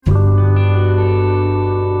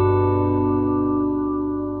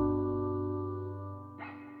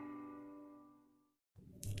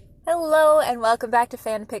and welcome back to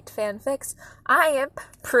Fanpicked Fanfics. I am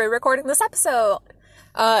pre-recording this episode.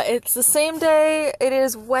 It's the same day. It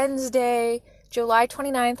is Wednesday, July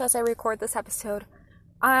 29th as I record this episode.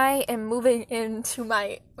 I am moving into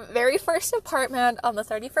my very first apartment on the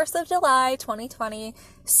 31st of July, 2020,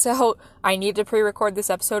 so I need to pre-record this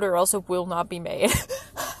episode or else it will not be made.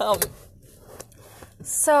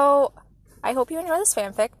 So I hope you enjoy this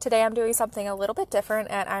fanfic. Today I'm doing something a little bit different,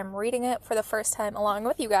 and I'm reading it for the first time along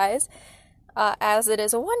with you guys, as it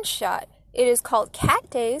is a one-shot. It is called Cat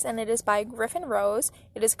Days, and it is by Griffin Rose.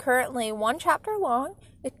 It is currently one chapter long.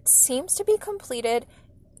 It seems to be completed.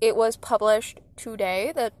 It was published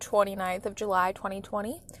today, the 29th of July,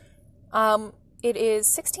 2020. It is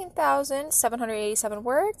 16,787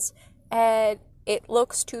 words, and it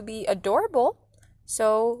looks to be adorable.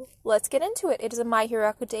 So let's get into it. It is a My Hero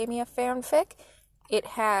Academia fanfic. It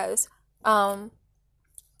has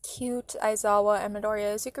cute Aizawa and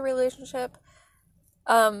Midoriya Izuku relationship.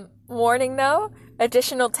 Warning though,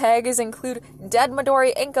 additional tags include dead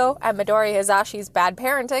Midori Inko and Midori Hizashi's bad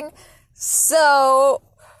parenting. So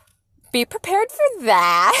be prepared for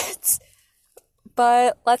that.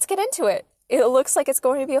 But let's get into it. It looks like it's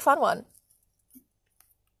going to be a fun one.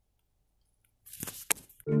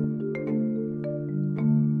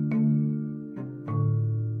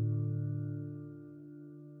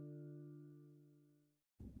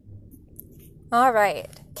 Alright,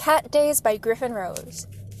 Cat Days by Griffin Rose.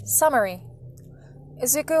 Summary.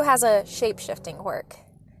 Izuku has a shape-shifting quirk.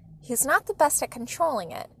 He's not the best at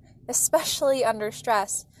controlling it, especially under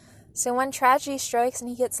stress, so when tragedy strikes and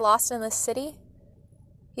he gets lost in the city,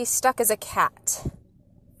 he's stuck as a cat.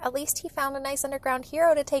 At least he found a nice underground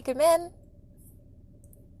hero to take him in.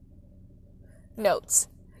 Notes.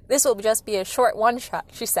 This will just be a short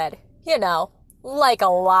one-shot, she said. You know, like a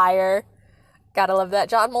liar. Gotta love that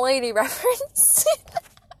John Mulaney reference.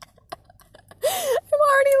 I'm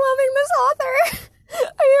already loving this author.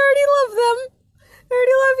 I already love them. I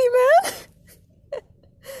already love you,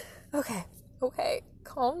 man. Okay.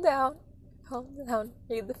 Calm down.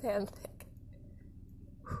 Read the fanfic.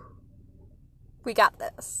 We got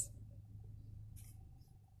this.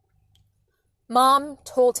 Mom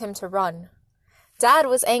told him to run. Dad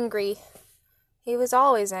was angry. He was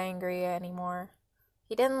always angry anymore.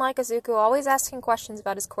 He didn't like Izuku always asking questions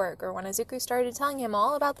about his quirk, or when Izuku started telling him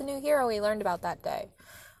all about the new hero he learned about that day.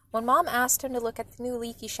 When Mom asked him to look at the new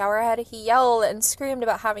leaky showerhead, he yelled and screamed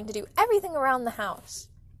about having to do everything around the house.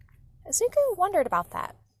 Izuku wondered about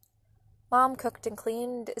that. Mom cooked and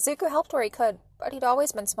cleaned. Izuku helped where he could, but he'd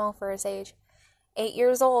always been small for his age. 8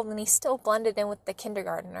 years old, and he still blended in with the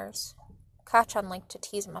kindergartners. Kacchan liked to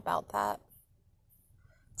tease him about that.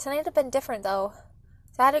 Tonight had been different, though.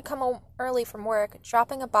 Dad had come home early from work,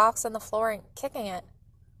 dropping a box on the floor and kicking it.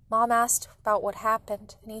 Mom asked about what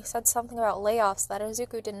happened, and he said something about layoffs that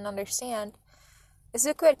Izuku didn't understand.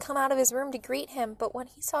 Izuku had come out of his room to greet him, but when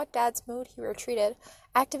he saw Dad's mood, he retreated,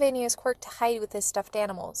 activating his quirk to hide with his stuffed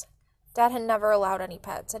animals. Dad had never allowed any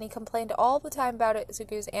pets, and he complained all the time about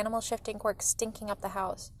Izuku's animal-shifting quirk stinking up the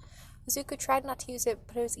house. Izuku tried not to use it,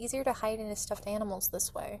 but it was easier to hide in his stuffed animals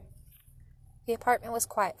this way. The apartment was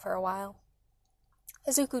quiet for a while.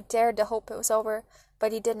 Izuku dared to hope it was over,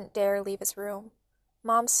 but he didn't dare leave his room.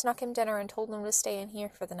 Mom snuck him dinner and told him to stay in here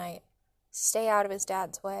for the night. Stay out of his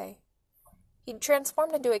dad's way. He'd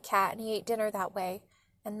transformed into a cat, and he ate dinner that way,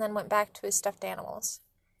 and then went back to his stuffed animals.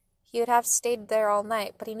 He would have stayed there all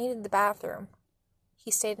night, but he needed the bathroom. He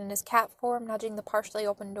stayed in his cat form, nudging the partially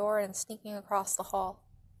open door and sneaking across the hall.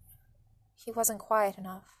 He wasn't quiet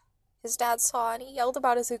enough. His dad saw, and he yelled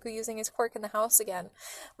about Izuku using his quirk in the house again.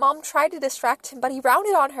 Mom tried to distract him, but he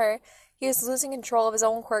rounded on her. He was losing control of his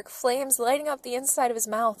own quirk, flames lighting up the inside of his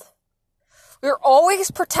mouth. We're always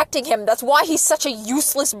protecting him. That's why he's such a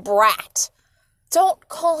useless brat. Don't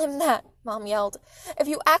call him that, Mom yelled. If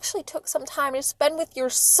you actually took some time to spend with your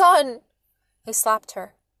son. He slapped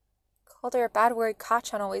her. Called her a bad word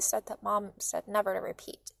Kacchan always said that Mom said never to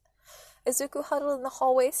repeat. Izuku huddled in the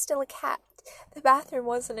hallway, still a cat. The bathroom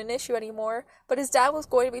wasn't an issue anymore, but his dad was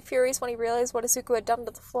going to be furious when he realized what Izuku had done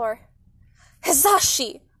to the floor.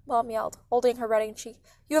 Hizashi! Mom yelled, holding her reddening cheek.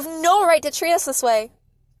 You have no right to treat us this way.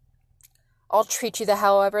 I'll treat you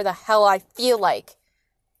however the hell I feel like.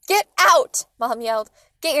 Get out! Mom yelled.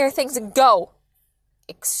 Get your things and go!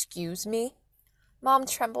 Excuse me? Mom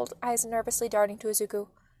trembled, eyes nervously darting to Izuku.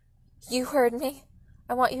 You heard me.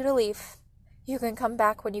 I want you to leave. You can come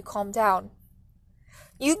back when you calm down.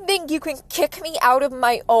 You think you can kick me out of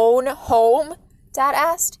my own home? Dad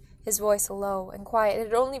asked, his voice low and quiet. It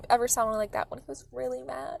had only ever sounded like that when he was really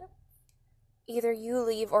mad. Either you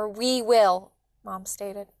leave or we will, Mom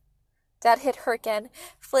stated. Dad hit her again.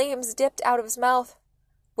 Flames dipped out of his mouth.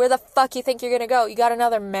 Where the fuck you think you're gonna go? You got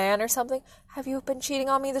another man or something? Have you been cheating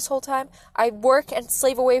on me this whole time? I work and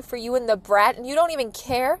slave away for you and the brat, and you don't even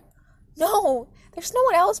care? No, there's no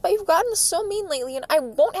one else, but you've gotten so mean lately, and I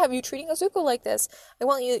won't have you treating Izuku like this. I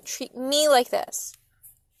want you to treat me like this.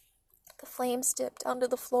 The flames dipped onto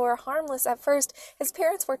the floor, harmless at first. His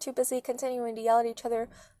parents were too busy continuing to yell at each other.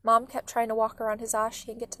 Mom kept trying to walk around Hisashi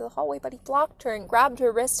and get to the hallway, but he blocked her and grabbed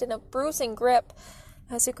her wrist in a bruising grip.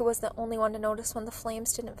 Izuku was the only one to notice when the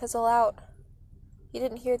flames didn't fizzle out. He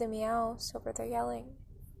didn't hear the meows over their yelling.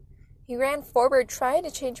 He ran forward, trying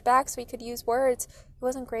to change back so he could use words. He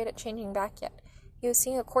wasn't great at changing back yet. He was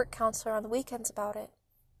seeing a court counselor on the weekends about it.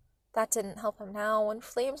 That didn't help him now, when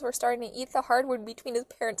flames were starting to eat the hardwood between his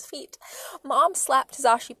parents' feet. Mom slapped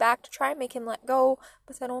Hisashi back to try and make him let go,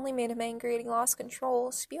 but that only made him angry and he lost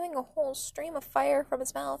control, spewing a whole stream of fire from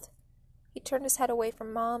his mouth. He turned his head away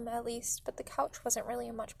from Mom, at least, but the couch wasn't really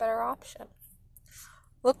a much better option.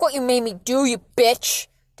 Look what you made me do, you bitch!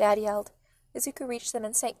 Dad yelled. Izuku reached them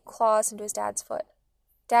and sank claws into his dad's foot.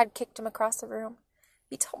 Dad kicked him across the room.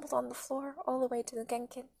 He tumbled on the floor all the way to the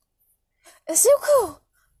Genkin. Izuku!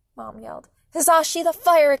 Mom yelled. Hisashi, the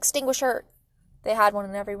fire extinguisher! They had one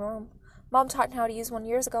in every room. Mom taught him how to use one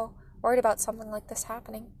years ago, worried about something like this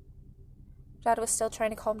happening. Dad was still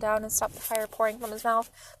trying to calm down and stop the fire pouring from his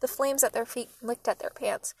mouth. The flames at their feet licked at their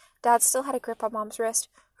pants. Dad still had a grip on Mom's wrist.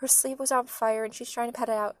 Her sleeve was on fire, and she's trying to pet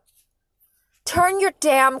it out. Turn your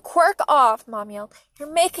damn quirk off, Mom yelled.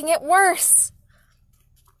 You're making it worse!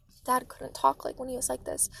 Dad couldn't talk like when he was like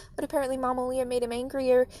this, but apparently Mama Leah made him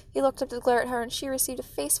angrier. He looked up to glare at her, and she received a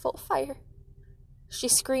face full of fire. She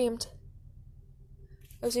screamed.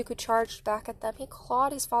 Izuku charged back at them. He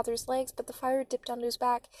clawed his father's legs, but the fire dipped onto his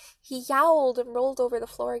back. He yowled and rolled over the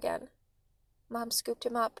floor again. Mom scooped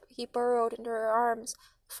him up. He burrowed into her arms.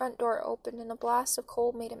 The front door opened, and a blast of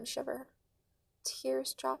cold made him shiver.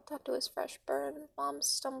 Tears dropped onto his fresh burn. Mom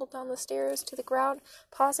stumbled down the stairs to the ground,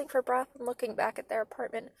 pausing for breath and looking back at their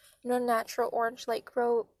apartment. An unnatural orange light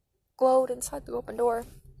glowed inside the open door.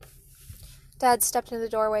 Dad stepped into the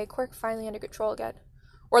doorway, quirk finally under control again.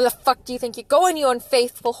 Where the fuck do you think you're going, you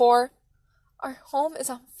unfaithful whore? Our home is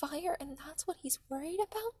on fire, and that's what he's worried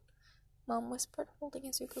about? Mom whispered, holding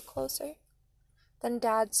Izuku closer. Then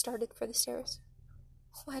Dad started for the stairs.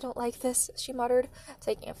 Oh, I don't like this, she muttered,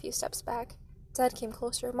 taking a few steps back. Dad came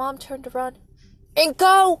closer. Mom turned to run. And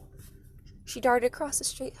go! She darted across the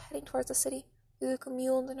street, heading towards the city. Izuku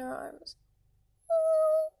mewed in her arms.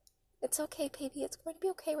 It's okay, baby. It's going to be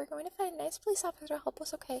okay. We're going to find a nice police officer to help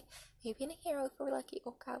us, okay? Maybe a hero if we're lucky.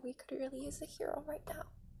 Oh, God, we could really use a hero right now.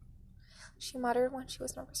 She muttered when she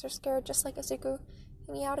was nervous or scared, just like Izuku.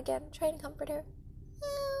 He meowed again, trying to comfort her.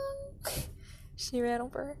 She ran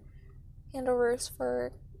over, hand over his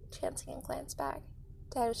fur, chancing and glanced back.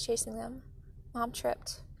 Dad was chasing them. Mom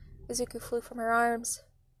tripped. Izuku flew from her arms.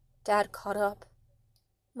 Dad caught up.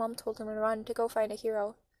 Mom told him to run, to go find a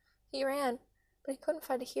hero. He ran, but he couldn't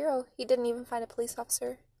find a hero. He didn't even find a police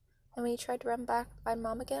officer. And when he tried to run back to find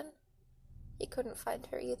Mom again, he couldn't find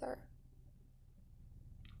her either.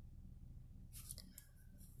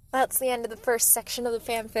 That's the end of the first section of the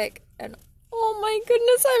fanfic, and oh my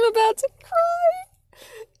goodness, I'm about to cry!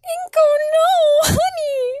 Inko, no,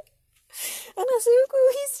 honey! And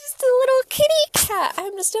Izuku, he's just a little kitty cat.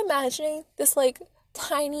 I'm just imagining this,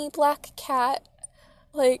 tiny black cat,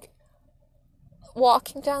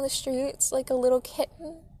 walking down the streets like a little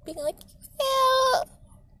kitten, being like, yeah.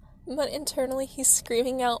 But internally, he's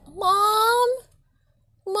screaming out, Mom!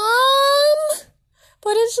 Mom!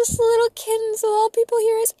 But it's just a little kitten, so all people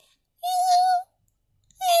hear is, ew,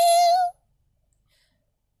 ew.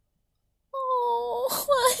 Oh,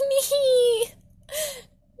 honey!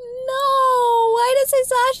 No! Why does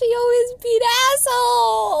Hisashi always beat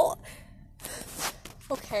asshole?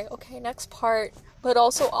 Okay, next part. But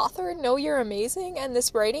also, author, know you're amazing, and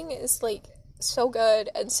this writing is, so good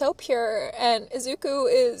and so pure, and Izuku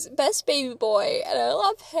is best baby boy, and I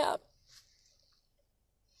love him.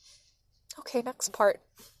 Okay, next part.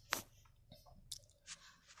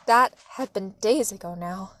 That had been days ago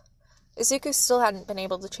now. Izuku still hadn't been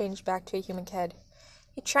able to change back to a human kid.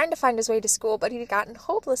 He'd tried to find his way to school, but he'd gotten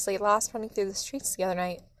hopelessly lost running through the streets the other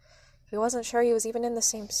night. He wasn't sure he was even in the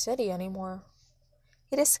same city anymore.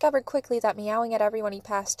 He discovered quickly that meowing at everyone he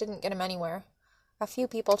passed didn't get him anywhere. A few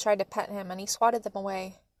people tried to pet him, and he swatted them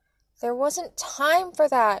away. There wasn't time for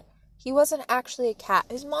that. He wasn't actually a cat.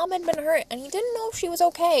 His mom had been hurt, and he didn't know if she was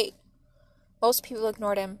okay. Most people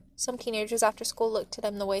ignored him. Some teenagers after school looked at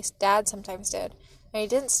him the way Dad sometimes did, and he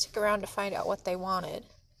didn't stick around to find out what they wanted.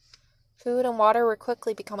 Food and water were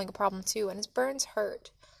quickly becoming a problem too, and his burns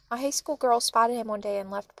hurt. A high school girl spotted him one day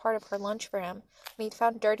and left part of her lunch for him, and he'd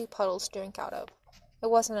found dirty puddles to drink out of. It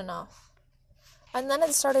wasn't enough. And then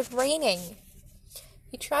it started raining.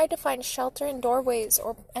 He tried to find shelter in doorways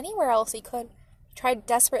or anywhere else he could. He tried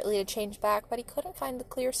desperately to change back, but he couldn't find the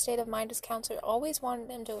clear state of mind his counselor always wanted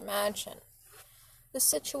him to imagine. The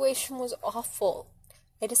situation was awful.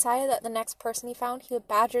 They decided that the next person he found, he would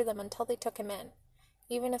badger them until they took him in.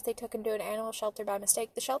 Even if they took him to an animal shelter by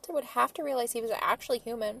mistake, the shelter would have to realize he was actually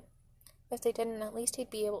human. If they didn't, at least he'd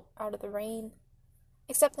be out of the rain.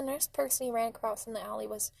 Except the next person he ran across in the alley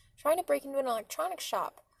was trying to break into an electronics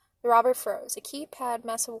shop. The robber froze, a keypad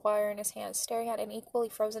mess of wire in his hands, staring at an equally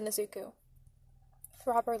frozen Izuku.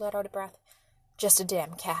 The robber let out a breath. Just a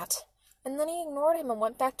damn cat. And then he ignored him and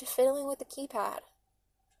went back to fiddling with the keypad.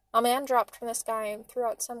 A man dropped from the sky and threw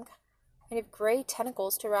out some kind of gray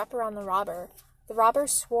tentacles to wrap around the robber. The robber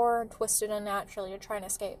swore and twisted unnaturally to try and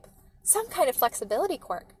escape. Some kind of flexibility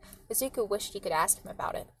quirk. Izuku wished he could ask him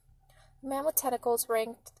about it. The man with tentacles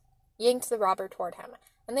yanked the robber toward him,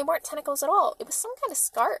 and they weren't tentacles at all. It was some kind of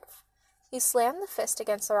scarf. He slammed the fist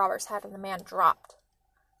against the robber's head, and the man dropped.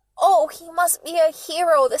 Oh, he must be a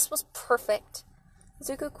hero! This was perfect!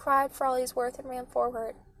 Izuku cried for all he's worth and ran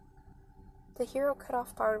forward. The hero cut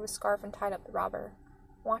off part of his scarf and tied up the robber,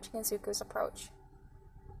 watching Izuku's approach.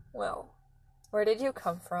 Well, where did you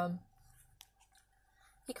come from?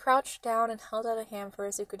 He crouched down and held out a hand for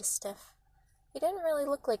Izuku to sniff. He didn't really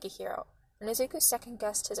look like a hero, and Izuku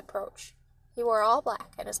second-guessed his approach. He wore all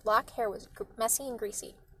black, and his black hair was messy and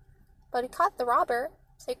greasy. But he caught the robber,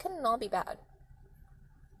 so it couldn't all be bad.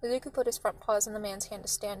 Izuku put his front paws in the man's hand to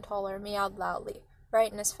stand taller and meowed loudly,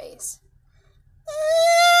 right in his face.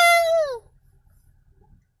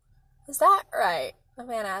 Is that right? The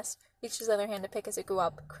man asked, reached his other hand to pick Izuku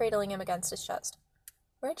up, cradling him against his chest.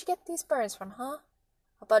 Where'd you get these burns from, huh?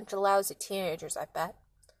 A bunch of lousy teenagers, I bet.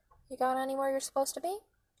 You got anywhere you're supposed to be?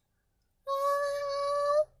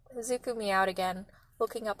 Izuku meowed again,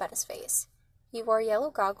 looking up at his face. He wore yellow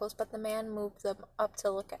goggles, but the man moved them up to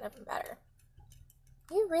look at him better.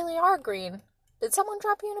 You really are green. Did someone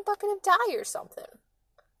drop you in a bucket of dye or something?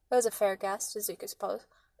 It was a fair guess, Izuku supposed,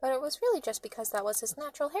 but it was really just because that was his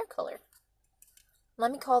natural hair color.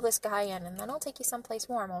 Let me call this guy in, and then I'll take you someplace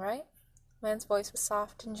warm, all right? The man's voice was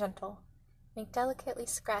soft and gentle, and he delicately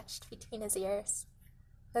scratched between his ears.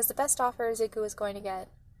 It was the best offer Izuku was going to get,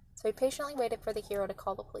 so he patiently waited for the hero to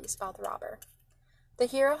call the police about the robber. The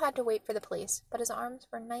hero had to wait for the police, but his arms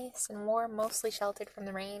were nice and warm, mostly sheltered from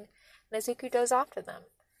the rain, and Izuku dozed off to them.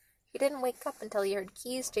 He didn't wake up until he heard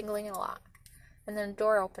keys jingling in a lock, and then a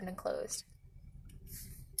door opened and closed.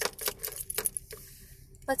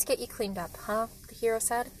 Let's get you cleaned up, huh? The hero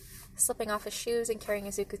said, slipping off his shoes and carrying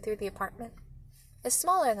Izuku through the apartment. It was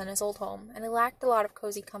smaller than his old home, and it lacked a lot of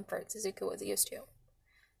cozy comforts Izuku was used to.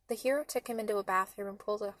 The hero took him into a bathroom and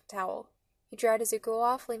pulled off a towel. He dried Izuku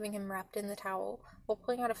off, leaving him wrapped in the towel, while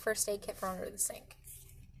pulling out a first aid kit from under the sink.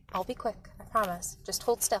 I'll be quick, I promise. Just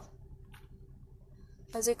hold still.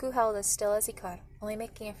 Izuku held as still as he could, only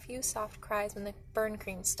making a few soft cries when the burn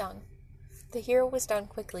cream stung. The hero was done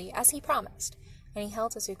quickly, as he promised, and he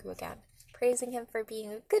held Izuku again, praising him for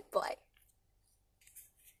being a good boy.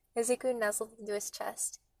 Izuku nuzzled into his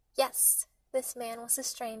chest. Yes, this man was a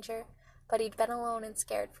stranger, but he'd been alone and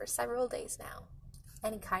scared for several days now.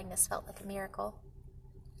 Any kindness felt like a miracle.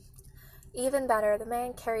 Even better, the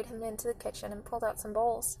man carried him into the kitchen and pulled out some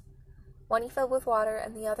bowls. One he filled with water,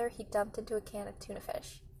 and the other he dumped into a can of tuna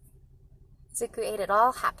fish. Izuku ate it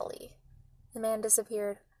all happily. The man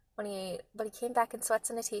disappeared when he ate, but he came back in sweats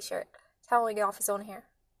and a t-shirt, toweling off his own hair.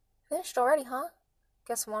 Finished already, huh?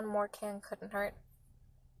 Guess one more can couldn't hurt.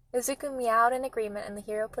 Izuku meowed in agreement, and the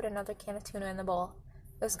hero put another can of tuna in the bowl.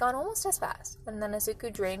 It was gone almost as fast, and then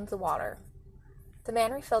Izuku drained the water. The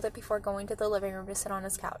man refilled it before going to the living room to sit on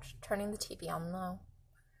his couch, turning the TV on low.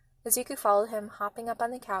 Izuku followed him, hopping up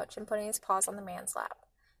on the couch and putting his paws on the man's lap.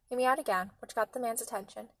 He meowed again, which got the man's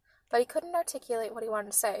attention, but he couldn't articulate what he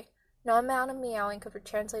wanted to say. No amount of meowing could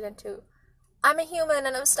translate into, I'm a human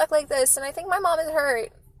and I'm stuck like this, and I think my mom is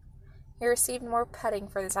hurt. He received more petting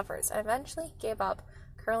for his efforts, and eventually gave up,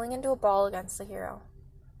 curling into a ball against the hero.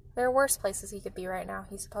 There are worse places he could be right now,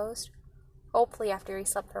 he supposed. Hopefully after he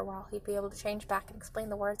slept for a while, he'd be able to change back and explain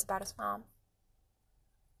the words about his mom.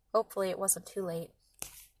 Hopefully it wasn't too late.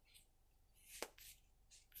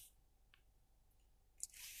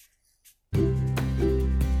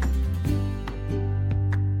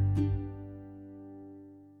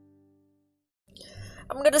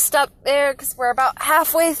 I'm gonna stop there because we're about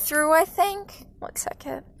halfway through, I think. 1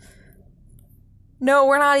 second. No,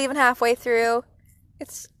 we're not even halfway through.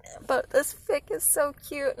 But this fic is so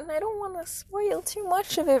cute, and I don't want to spoil too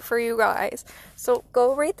much of it for you guys. So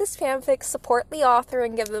go read this fanfic, support the author,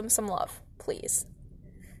 and give them some love, please.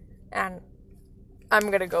 And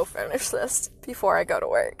I'm gonna go finish this before I go to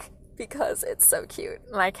work, because it's so cute,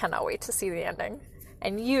 and I cannot wait to see the ending.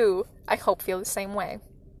 And you, I hope, feel the same way.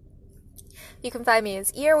 You can find me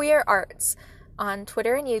as EarWearArts on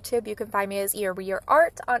Twitter and YouTube. You can find me as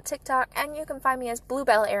EarWearArt on TikTok, and you can find me as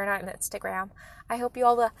Bluebell Aeronaut on Instagram. I hope you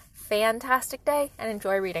all have a fantastic day and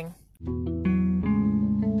enjoy reading.